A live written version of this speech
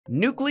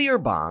Nuclear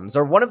bombs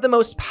are one of the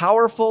most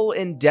powerful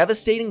and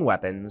devastating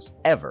weapons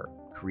ever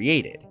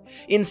created.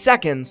 In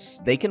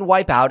seconds, they can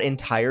wipe out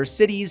entire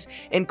cities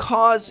and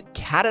cause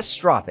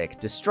catastrophic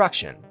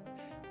destruction.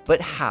 But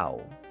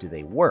how do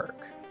they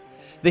work?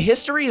 The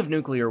history of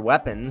nuclear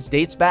weapons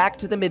dates back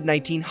to the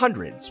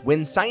mid-1900s,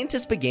 when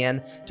scientists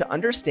began to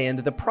understand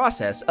the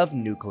process of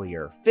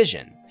nuclear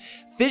fission.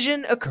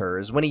 Fission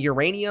occurs when a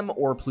uranium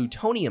or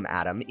plutonium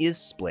atom is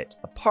split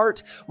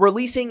apart,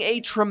 releasing a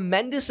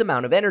tremendous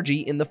amount of energy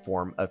in the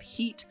form of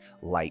heat,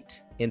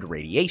 light, and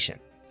radiation.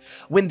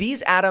 When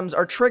these atoms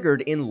are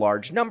triggered in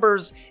large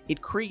numbers,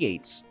 it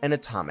creates an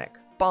atomic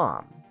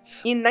bomb.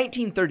 In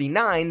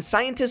 1939,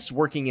 scientists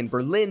working in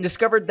Berlin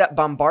discovered that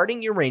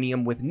bombarding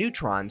uranium with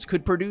neutrons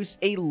could produce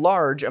a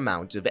large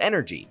amount of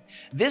energy.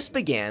 This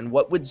began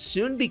what would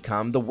soon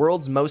become the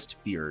world's most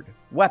feared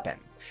weapon.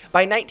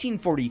 By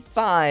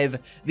 1945,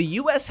 the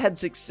US had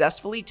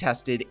successfully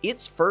tested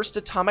its first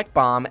atomic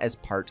bomb as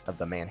part of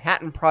the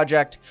Manhattan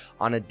Project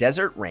on a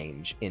desert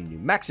range in New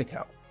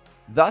Mexico,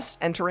 thus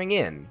entering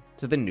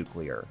into the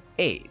nuclear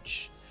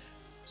age.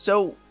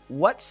 So,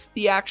 what's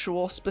the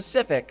actual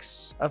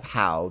specifics of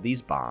how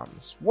these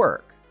bombs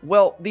work?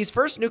 Well, these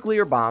first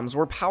nuclear bombs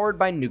were powered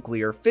by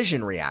nuclear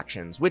fission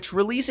reactions, which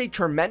release a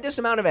tremendous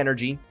amount of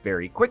energy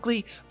very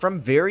quickly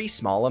from very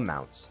small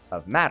amounts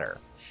of matter.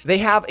 They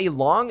have a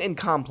long and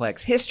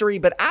complex history,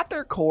 but at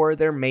their core,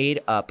 they're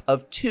made up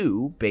of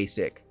two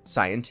basic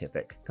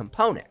scientific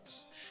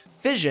components: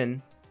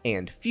 fission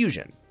and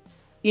fusion.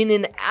 In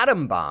an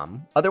atom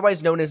bomb,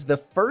 otherwise known as the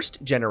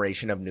first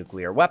generation of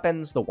nuclear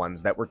weapons, the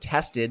ones that were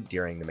tested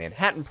during the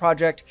Manhattan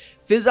Project,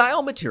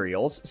 fissile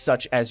materials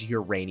such as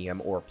uranium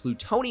or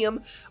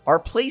plutonium are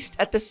placed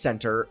at the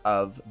center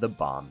of the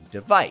bomb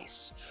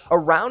device.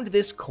 Around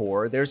this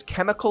core, there's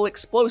chemical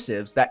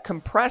explosives that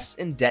compress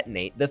and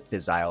detonate the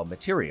fissile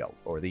material,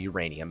 or the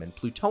uranium and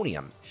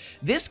plutonium.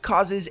 This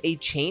causes a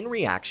chain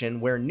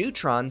reaction where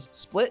neutrons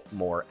split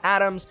more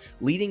atoms,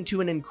 leading to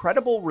an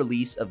incredible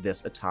release of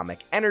this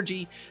atomic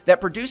energy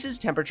that produces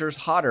temperatures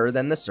hotter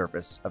than the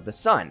surface of the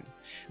sun.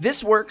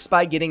 This works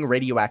by getting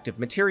radioactive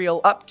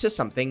material up to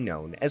something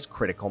known as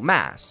critical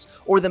mass,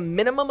 or the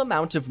minimum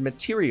amount of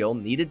material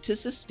needed to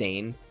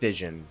sustain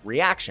fission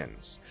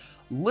reactions.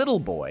 Little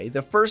Boy,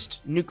 the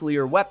first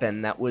nuclear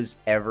weapon that was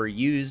ever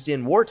used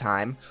in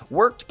wartime,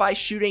 worked by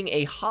shooting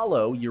a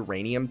hollow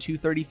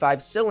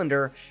uranium-235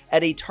 cylinder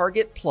at a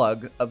target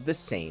plug of the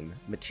same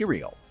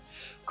material.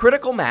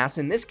 Critical mass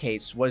in this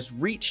case was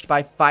reached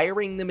by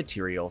firing the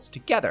materials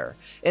together,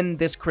 and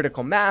this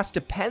critical mass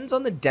depends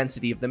on the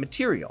density of the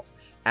material.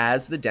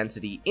 As the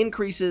density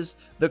increases,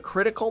 the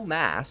critical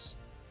mass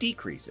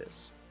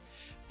decreases.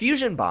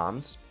 Fusion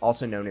bombs,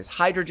 also known as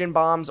hydrogen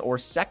bombs or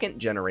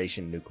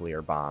second-generation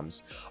nuclear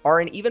bombs, are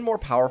an even more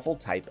powerful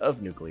type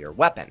of nuclear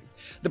weapon.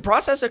 The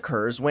process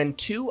occurs when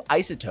two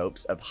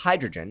isotopes of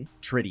hydrogen,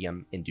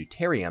 tritium and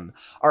deuterium,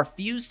 are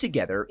fused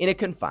together in a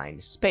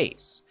confined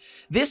space.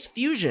 This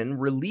fusion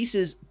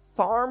releases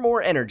far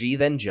more energy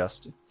than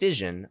just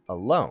fission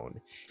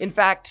alone. In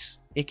fact,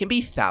 it can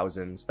be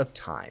thousands of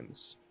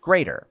times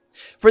greater.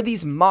 For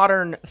these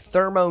modern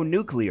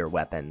thermonuclear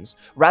weapons,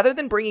 rather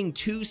than bringing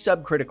two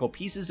subcritical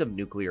pieces of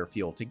nuclear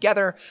fuel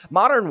together,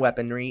 modern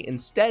weaponry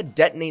instead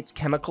detonates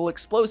chemical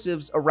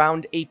explosives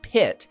around a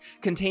pit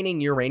containing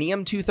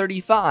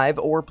uranium-235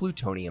 or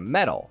plutonium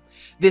metal.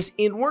 This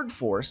inward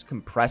force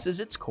compresses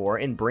its core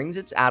and brings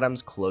its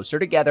atoms closer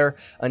together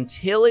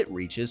until it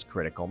reaches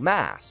critical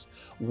mass.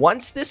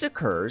 Once this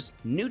occurs,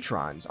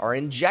 neutrons are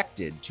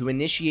injected to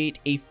initiate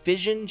a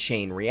fission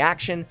chain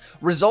reaction,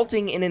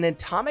 resulting in an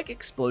atomic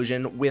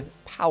explosion with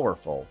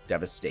powerful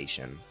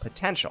devastation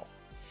potential.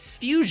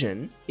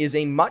 Fusion is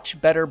a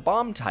much better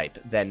bomb type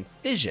than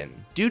fission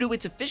due to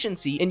its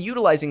efficiency in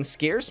utilizing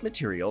scarce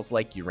materials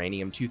like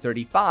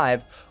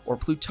uranium-235 or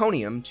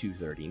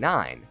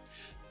plutonium-239.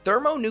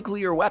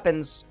 Thermonuclear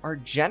weapons are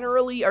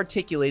generally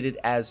articulated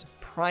as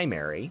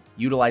primary,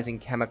 utilizing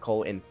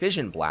chemical and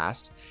fission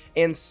blast,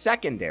 and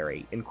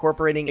secondary,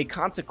 incorporating a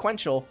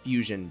consequential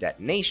fusion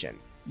detonation.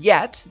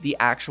 Yet, the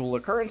actual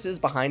occurrences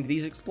behind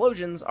these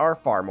explosions are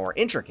far more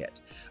intricate.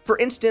 For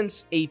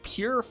instance, a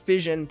pure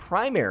fission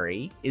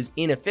primary is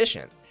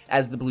inefficient,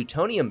 as the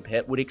plutonium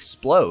pit would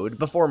explode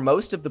before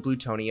most of the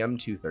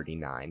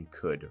plutonium-239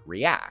 could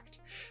react.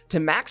 To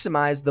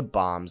maximize the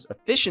bomb's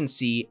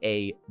efficiency,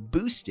 a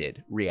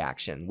boosted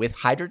reaction with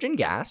hydrogen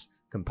gas,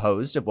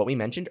 composed of what we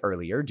mentioned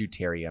earlier,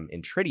 deuterium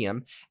and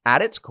tritium,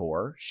 at its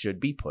core should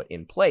be put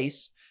in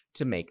place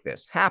to make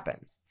this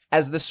happen.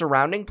 As the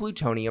surrounding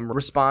plutonium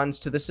responds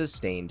to the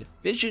sustained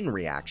fission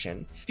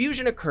reaction,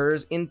 fusion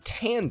occurs in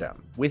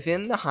tandem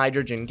within the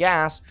hydrogen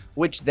gas,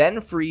 which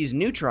then frees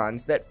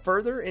neutrons that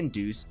further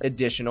induce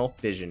additional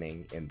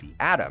fissioning in the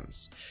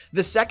atoms.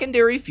 The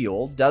secondary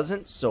fuel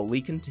doesn't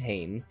solely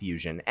contain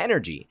fusion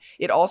energy.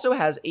 It also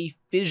has a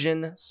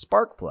fission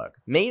spark plug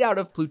made out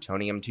of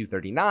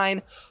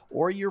plutonium-239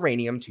 or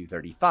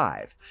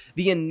uranium-235.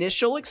 The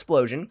initial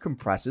explosion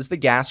compresses the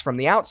gas from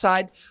the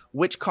outside,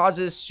 which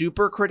causes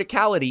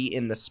supercriticality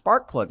in the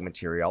spark plug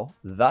material,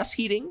 thus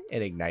heating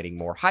and igniting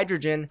more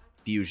hydrogen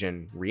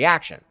fusion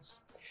reactions.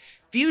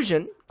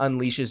 Fusion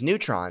unleashes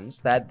neutrons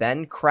that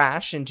then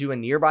crash into a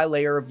nearby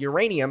layer of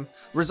uranium,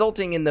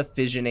 resulting in the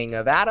fissioning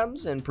of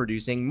atoms and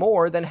producing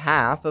more than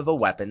half of a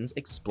weapon's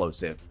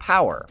explosive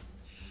power.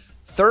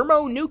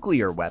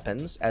 Thermonuclear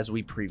weapons, as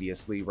we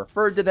previously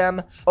referred to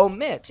them,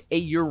 omit a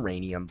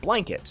uranium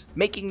blanket,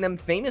 making them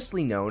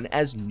famously known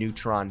as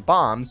neutron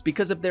bombs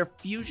because of their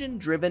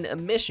fusion-driven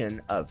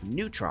emission of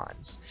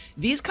neutrons.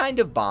 These kind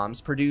of bombs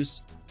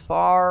produce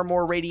far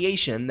more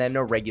radiation than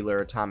a regular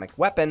atomic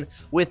weapon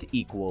with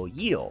equal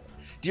yield.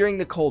 During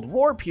the Cold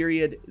War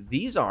period,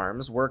 these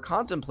arms were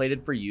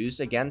contemplated for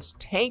use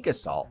against tank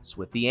assaults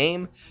with the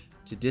aim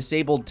to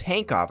disable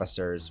tank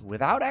officers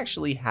without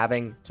actually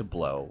having to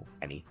blow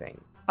anything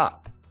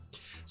up.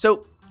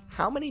 So,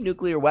 how many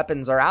nuclear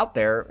weapons are out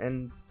there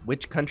and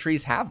which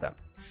countries have them?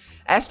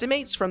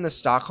 Estimates from the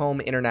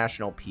Stockholm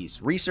International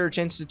Peace Research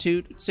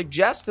Institute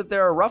suggest that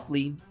there are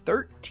roughly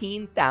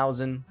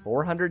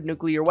 13,400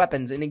 nuclear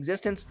weapons in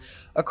existence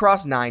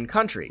across 9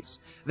 countries.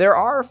 There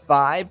are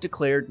 5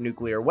 declared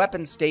nuclear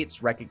weapon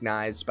states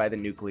recognized by the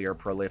Nuclear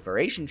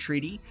Proliferation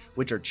Treaty,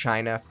 which are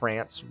China,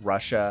 France,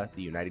 Russia,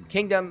 the United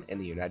Kingdom,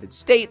 and the United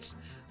States,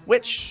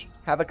 which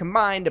have a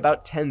combined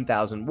about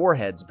 10,000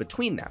 warheads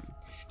between them.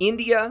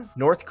 India,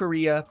 North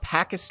Korea,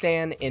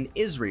 Pakistan, and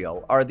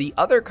Israel are the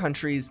other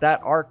countries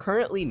that are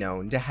currently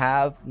known to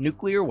have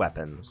nuclear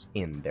weapons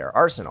in their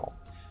arsenal.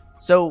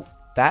 So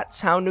that's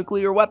how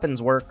nuclear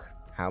weapons work,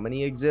 how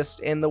many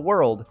exist in the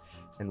world,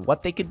 and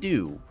what they could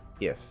do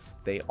if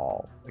they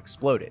all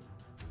exploded.